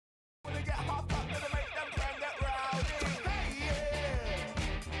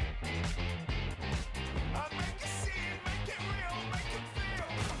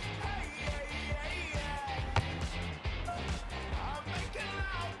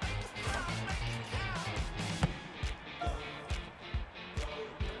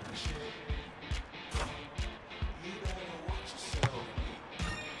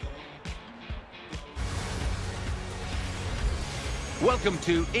Welcome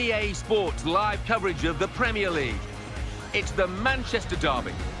to EA Sports live coverage of the Premier League. It's the Manchester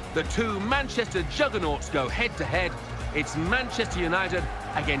derby. The two Manchester juggernauts go head-to-head. It's Manchester United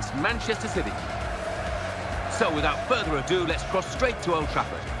against Manchester City. So without further ado, let's cross straight to Old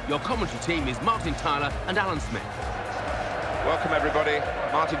Trafford. Your commentary team is Martin Tyler and Alan Smith. Welcome everybody,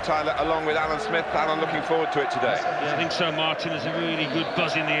 Martin Tyler along with Alan Smith. Alan, looking forward to it today. Yeah, I think so, Martin. There's a really good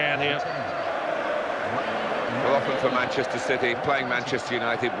buzz in the air here. Well, often for Manchester City, playing Manchester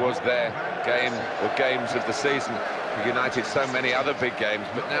United was their game or games of the season. For United, so many other big games,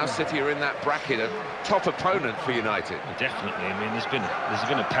 but now City are in that bracket, a top opponent for United. Definitely. I mean, there's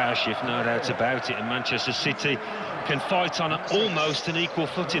been a power shift, no doubt about it, and Manchester City can fight on almost an equal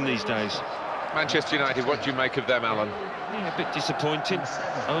footing these days. Manchester United, what do you make of them, Alan? Yeah, a bit disappointing.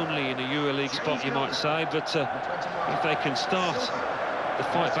 Only in a EuroLeague spot, you might say, but if they can start the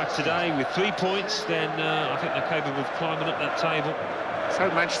fight back today with 3 points, then I think they're capable of climbing up that table. So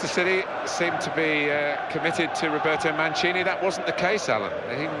Manchester City seemed to be committed to Roberto Mancini. That wasn't the case, Alan.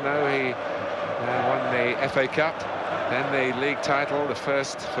 Even though he won the FA Cup, then the league title, the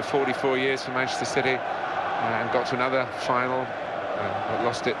first for 44 years for Manchester City, and got to another final, but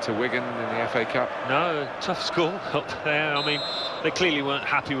lost it to Wigan in the FA Cup. No, tough score up there. I mean, they clearly weren't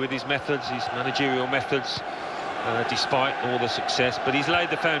happy with his methods, his managerial methods, despite all the success. But he's laid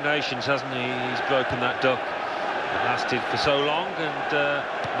the foundations, hasn't he? He's broken that duck. It lasted for so long, and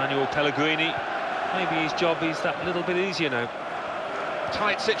Manuel Pellegrini, maybe his job is that little bit easier now.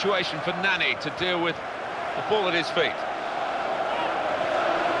 Tight situation for Nani to deal with the ball at his feet.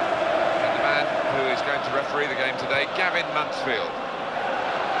 And the man who is going to referee the game today, Gavin Mansfield.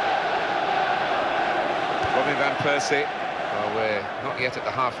 Robin van Persie, well, we're not yet at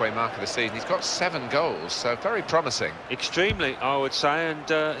the halfway mark of the season. He's got 7 goals, so very promising. Extremely, I would say, and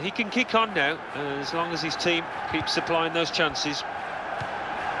he can kick on now, as long as his team keeps supplying those chances.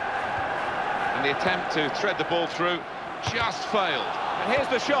 And the attempt to thread the ball through just failed. And here's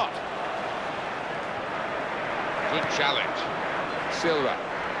the shot. Good challenge. Silva.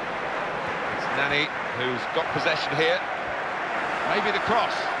 It's Nani who's got possession here. Maybe the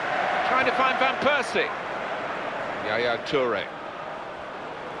cross. Trying to find Van Persie. Yaya Toure.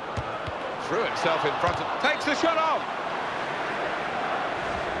 Threw himself in front of... Takes the shot on!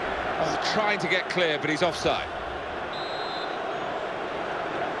 Oh, trying to get clear, but he's offside.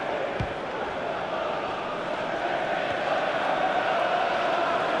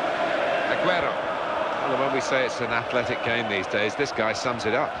 Aguero. Well, when we say it's an athletic game these days, this guy sums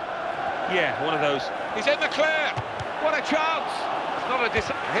it up. Yeah, one of those. He's in the clear! What a chance! It's not a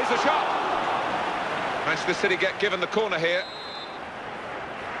Here's the shot! Manchester City get given the corner here.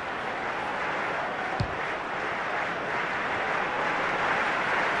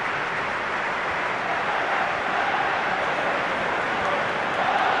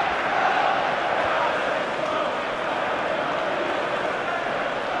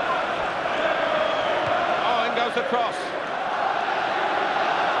 Oh, in goes the cross.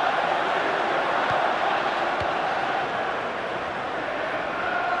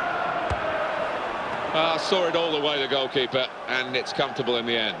 Saw it all the way, the goalkeeper, and it's comfortable in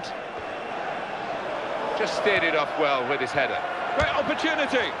the end. Just steered it off well with his header. Great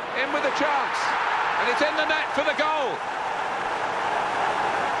opportunity, in with a chance, and it's in the net for the goal.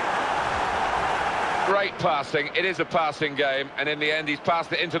 Great passing, it is a passing game, and in the end he's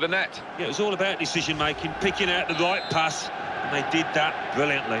passed it into the net. Yeah, it was all about decision-making, picking out the right pass, and they did that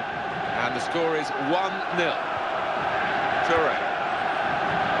brilliantly. And the score is 1-0. Toure.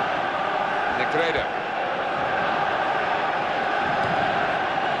 Negredo.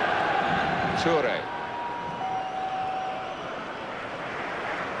 Toure.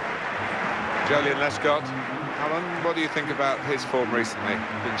 Jolien Lescott. Alan, what do you think about his form recently?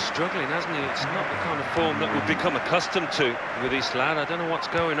 Been struggling, hasn't he? It's not the kind of form that we've become accustomed to with this lad. I don't know what's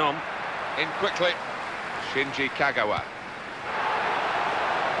going on. In quickly, Shinji Kagawa.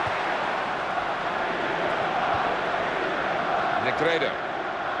 Negredo.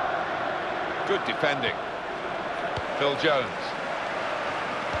 Good defending. Phil Jones.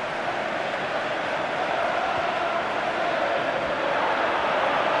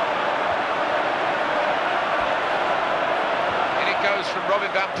 From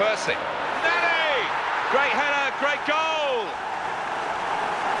Robin van Persie. Nani! Great header, great goal!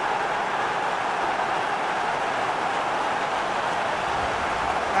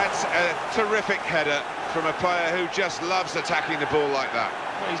 That's a terrific header from a player who just loves attacking the ball like that.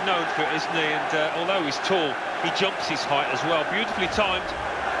 Well, he's known for it, isn't he? And although he's tall, he jumps his height as well. Beautifully timed.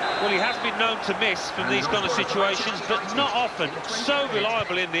 Well, he has been known to miss from these kind of situations, but not often. So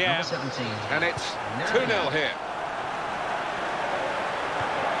reliable in the air. And it's 2-0 here.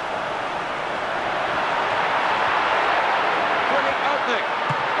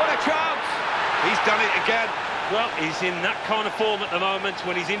 done it again. Well, he's in that kind of form at the moment.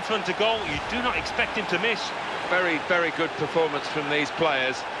 When he's in front of goal, you do not expect him to miss. Very, very good performance from these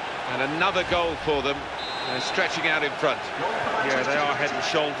players. And another goal for them. They're stretching out in front. Yeah, they are head and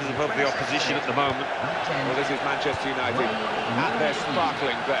shoulders above the opposition at the moment. Well, this is Manchester United at their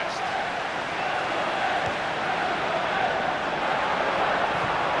sparkling best.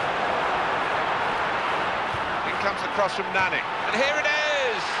 It comes across from Nani. And here it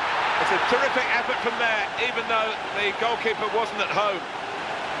is! It's a terrific effort from there, even though the goalkeeper wasn't at home.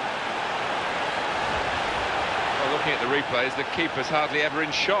 Well, looking at the replays, the keeper's hardly ever in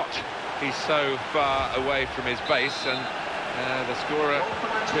shot. He's so far away from his base, and the scorer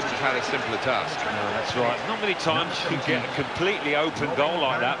couldn't have had a simpler task. No, that's right. Not many times you get a completely open goal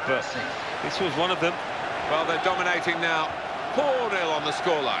like that, but this was one of them. Well, they're dominating now. 4-0 on the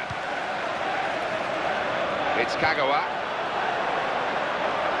scoreline. It's Kagawa.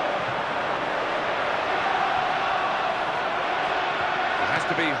 Has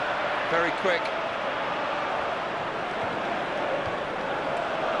to be very quick.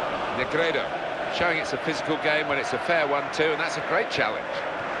 Negredo showing it's a physical game when it's a fair one too, and that's a great challenge.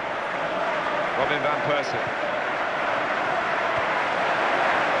 Robin van Persie.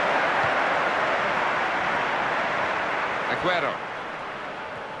 Aguero.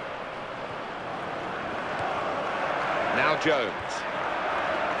 Now Jones.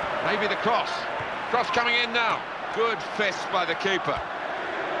 Maybe the cross. Cross coming in now. Good fist by the keeper.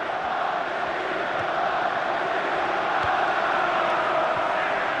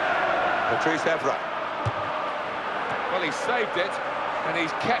 Patrice Evra. Well, he saved it, and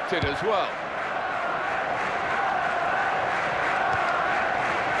he's kept it as well.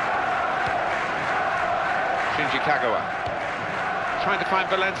 Shinji Kagawa. Trying to find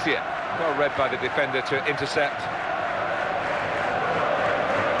Valencia. Well read by the defender to intercept.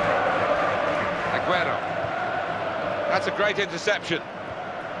 Aguero. That's a great interception.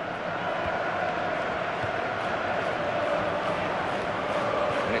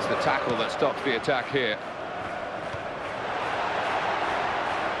 And it's the tackle that stops the attack here.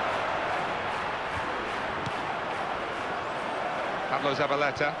 Pablo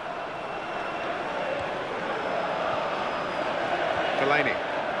Zabaleta. Delaney.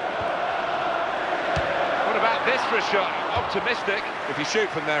 What about this for a shot? Optimistic. If you shoot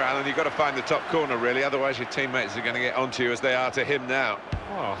from there, Alan, you've got to find the top corner, really. Otherwise, your teammates are going to get onto you as they are to him now.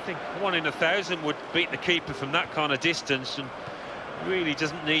 Well, I think 1 in 1,000 would beat the keeper from that kind of distance, and really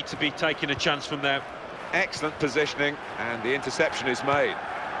doesn't need to be taking a chance from there. Excellent positioning, and the interception is made.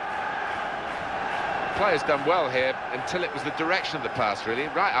 The player's done well here until it was the direction of the pass, really.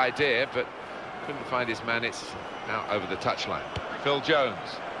 Right idea, but couldn't find his man. It's out over the touchline. Phil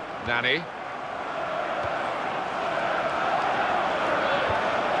Jones. Nani.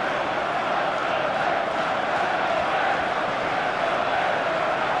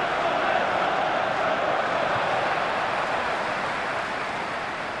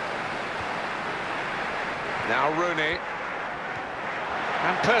 Now Rooney.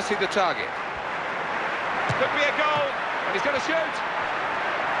 And Percy the target. Could be a goal, and he's going to shoot.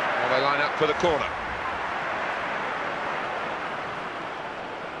 Well, they line up for the corner.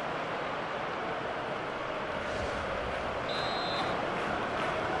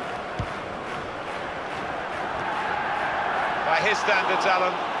 By his standards,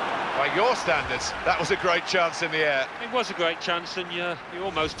 Alan, by your standards, that was a great chance in the air. It was a great chance, and you're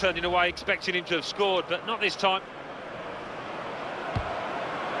almost turning away expecting him to have scored, but not this time.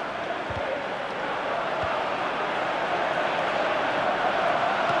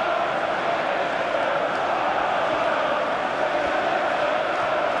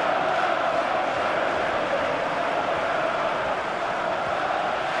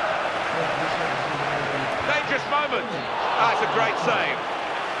 Dangerous moment. That's a great save.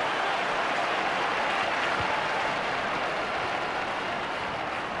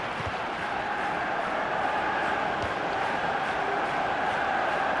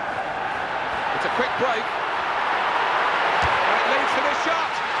 It's a quick break. And it leads to this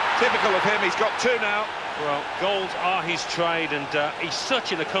shot. Typical of him, he's got 2 now. Well, goals are his trade, and he's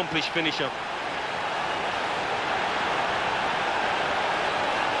such an accomplished finisher.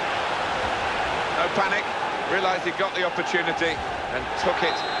 No panic, realised he got the opportunity and took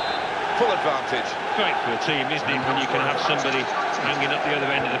it full advantage. Great for a team, isn't it, when you can have somebody hanging up the other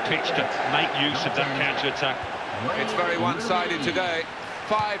end of the pitch to make use of that counter-attack. It's very one-sided today.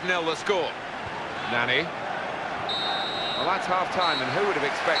 5-0 the score. Nani. Well, that's half-time, and who would have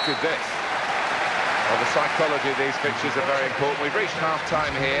expected this? Well, the psychology of these fixtures are very important. We've reached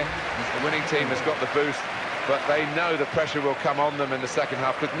half-time here. The winning team has got the boost, but they know the pressure will come on them in the second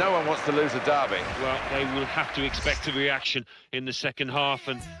half because no one wants to lose a derby. Well, they will have to expect a reaction in the second half,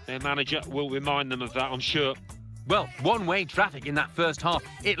 and their manager will remind them of that, I'm sure. Well, one-way traffic in that first half.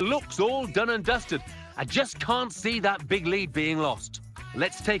 It looks all done and dusted. I just can't see that big lead being lost.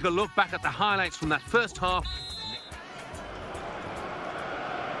 Let's take a look back at the highlights from that first half.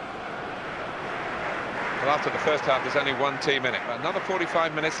 Well, after the first half, there's only one team in it. Another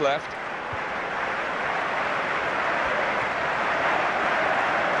 45 minutes left.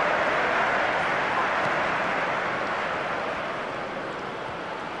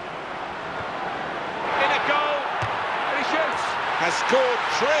 Has scored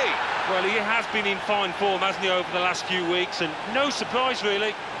 3. Well, he has been in fine form, hasn't he, over the last few weeks, and no surprise,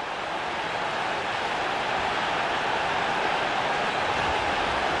 really.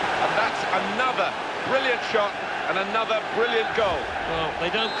 And that's another brilliant shot and another brilliant goal. Well, they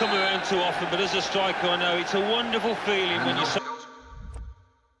don't come around too often, but as a striker, I know it's a wonderful feeling when you're so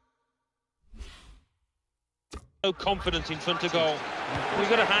confident in front of goal. We've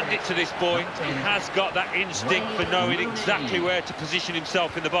got to hand it to this boy. He has got that instinct for knowing exactly where to position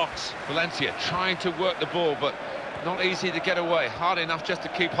himself in the box. Valencia trying to work the ball, but not easy to get away. Hard enough just to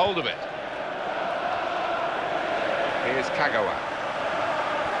keep hold of it. Here's Kagawa.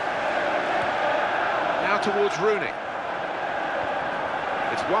 Now towards Rooney.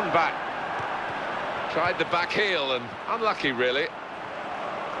 It's one back. Tried the back heel and unlucky, really.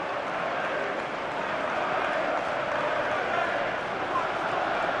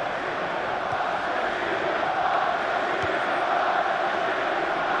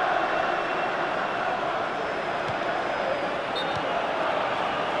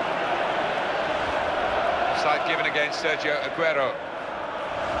 Offside given against Sergio Aguero.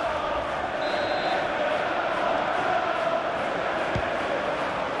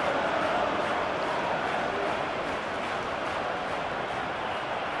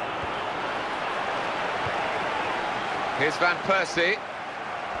 Here's Van Persie.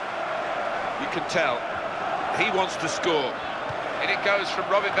 You can tell he wants to score. And it goes from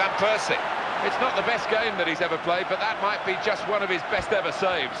Robin Van Persie. It's not the best game that he's ever played, but that might be just one of his best ever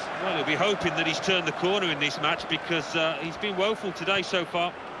saves. Well, he'll be hoping that he's turned the corner in this match because he's been woeful today so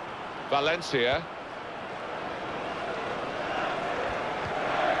far. Valencia.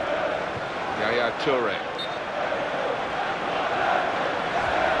 Yaya Toure.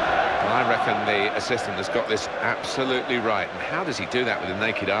 I reckon the assistant has got this absolutely right. And how does he do that with the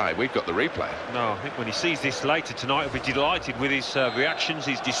naked eye? We've got the replay. No, I think when he sees this later tonight, he'll be delighted with his reactions,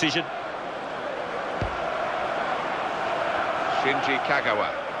 his decision. Shinji Kagawa.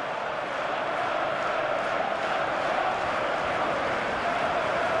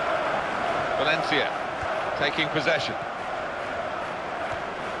 Valencia taking possession.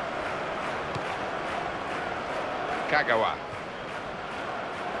 Kagawa.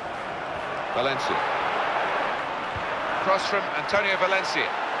 Valencia. Cross from Antonio Valencia.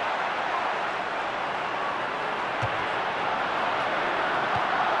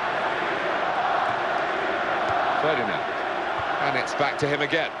 Ferdinand. And it's back to him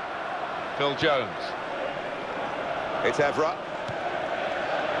again. Phil Jones. It's Evra.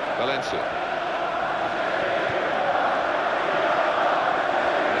 Valencia.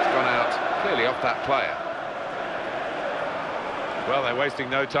 And it's gone out clearly off that player. Well, they're wasting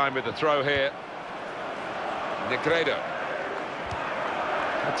no time with the throw here. Negredo.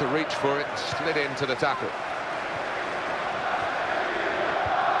 Had to reach for it, slid into the tackle.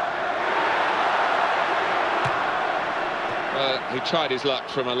 He tried his luck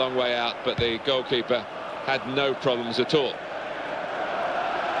from a long way out, but the goalkeeper had no problems at all.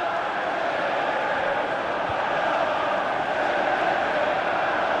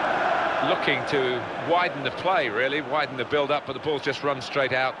 Looking to widen the play, really, widen the build-up, but the ball's just run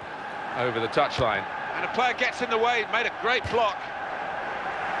straight out over the touchline. And a player gets in the way, made a great block.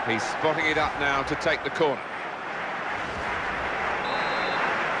 He's spotting it up now to take the corner.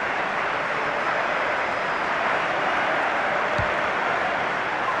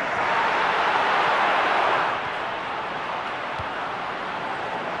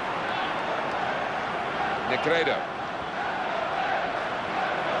 Negredo.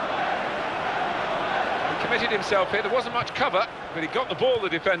 He committed himself here. There wasn't much cover, but he got the ball, the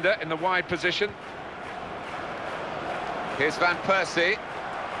defender, in the wide position. Here's Van Persie.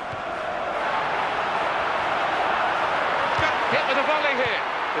 Hit with a volley here.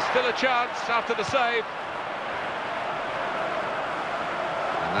 There's still a chance after the save.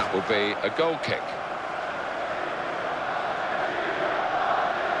 And that will be a goal kick.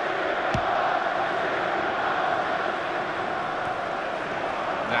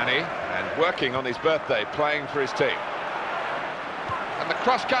 Nani, And working on his birthday, playing for his team. And the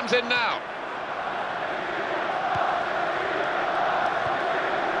cross comes in now.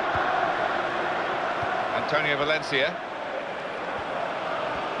 Antonio Valencia.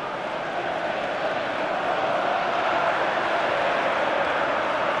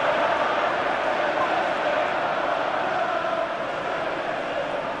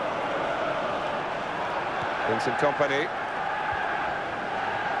 Vincent Kompany.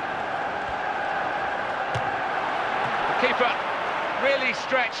 The keeper really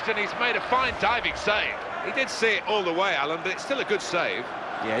stretched and he's made a fine diving save. He did see it all the way, Alan, but it's still a good save.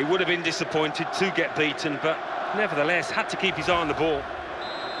 Yeah, he would have been disappointed to get beaten, but nevertheless had to keep his eye on the ball.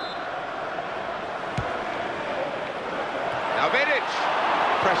 Now Vidic.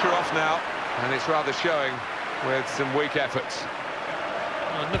 Pressure off now, and it's rather showing with some weak efforts.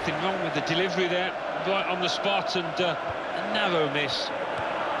 Oh, nothing wrong with the delivery there, right on the spot, and a narrow miss.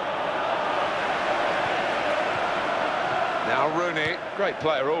 Now Rooney, great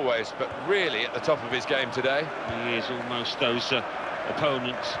player always, but really at the top of his game today. He is almost those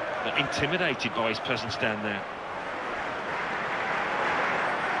opponents intimidated by his presence down there.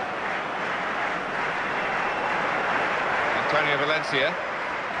 Antonio Valencia,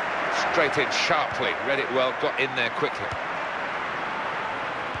 straight in sharply, read it well, got in there quickly.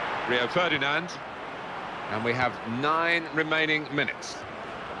 Rio Ferdinand, and we have 9 remaining minutes.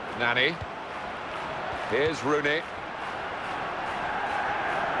 Nani, here's Rooney.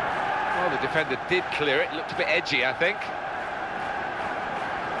 Well, the defender did clear it, looked a bit edgy, I think.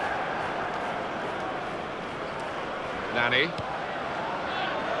 Nani.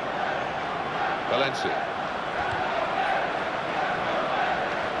 Valencia.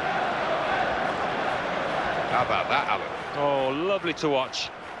 How about that, Alan? Oh, lovely to watch.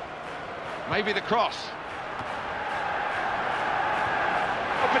 Maybe the cross.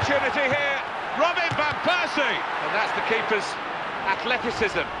 Opportunity here. Robin van Persie. And that's the keeper's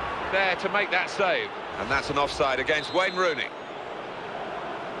athleticism there to make that save. And that's an offside against Wayne Rooney.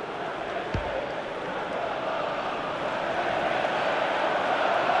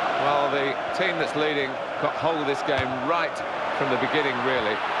 Well, the team that's leading got hold of this game right from the beginning,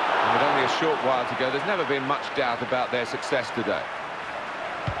 really. And with only a short while to go, there's never been much doubt about their success today.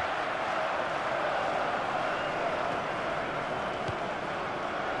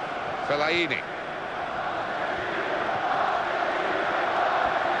 Fellaini.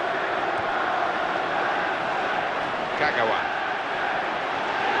 Kagawa.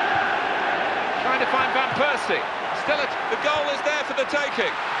 Trying to find Van Persie. Still, the goal is there for the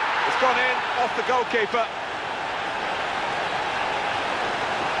taking. It's gone in, off the goalkeeper.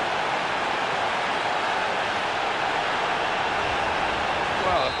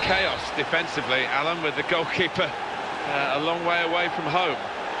 Well, chaos defensively, Alan, with the goalkeeper a long way away from home.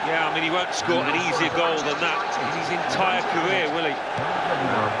 Yeah, I mean, he won't score an easier goal than that in his entire career, will he?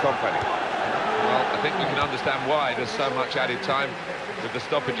 Kompany. Well, I think we can understand why there's so much added time with the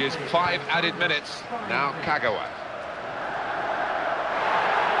stoppages. 5 added minutes. Now Kagawa.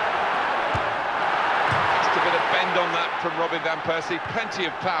 Just a bit of bend on that from Robin van Persie. Plenty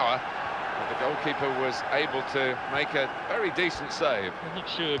of power. But the goalkeeper was able to make a very decent save. I'm not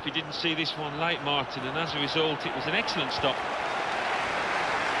sure if he didn't see this one late, Martin, and as a result, it was an excellent stop.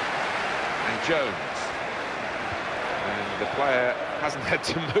 And Jones. And the player hasn't had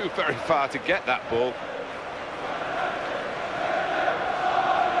to move very far to get that ball.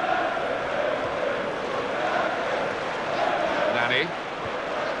 Nani.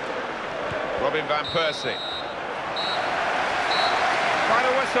 Robin van Persie.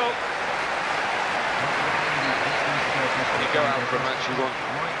 Final whistle. When you go out for a match, you want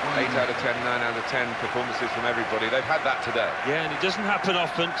 8 out of 10, 9 out of 10 performances from everybody. They've had that today. Yeah, and it doesn't happen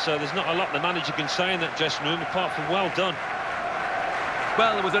often, so there's not a lot the manager can say in that dressing room, apart from well done.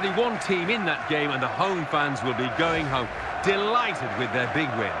 Well, there was only one team in that game, and the home fans will be going home delighted with their big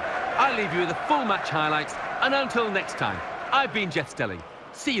win. I'll leave you with the full match highlights, and until next time, I've been Jeff Stelling.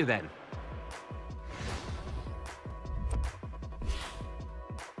 See you then.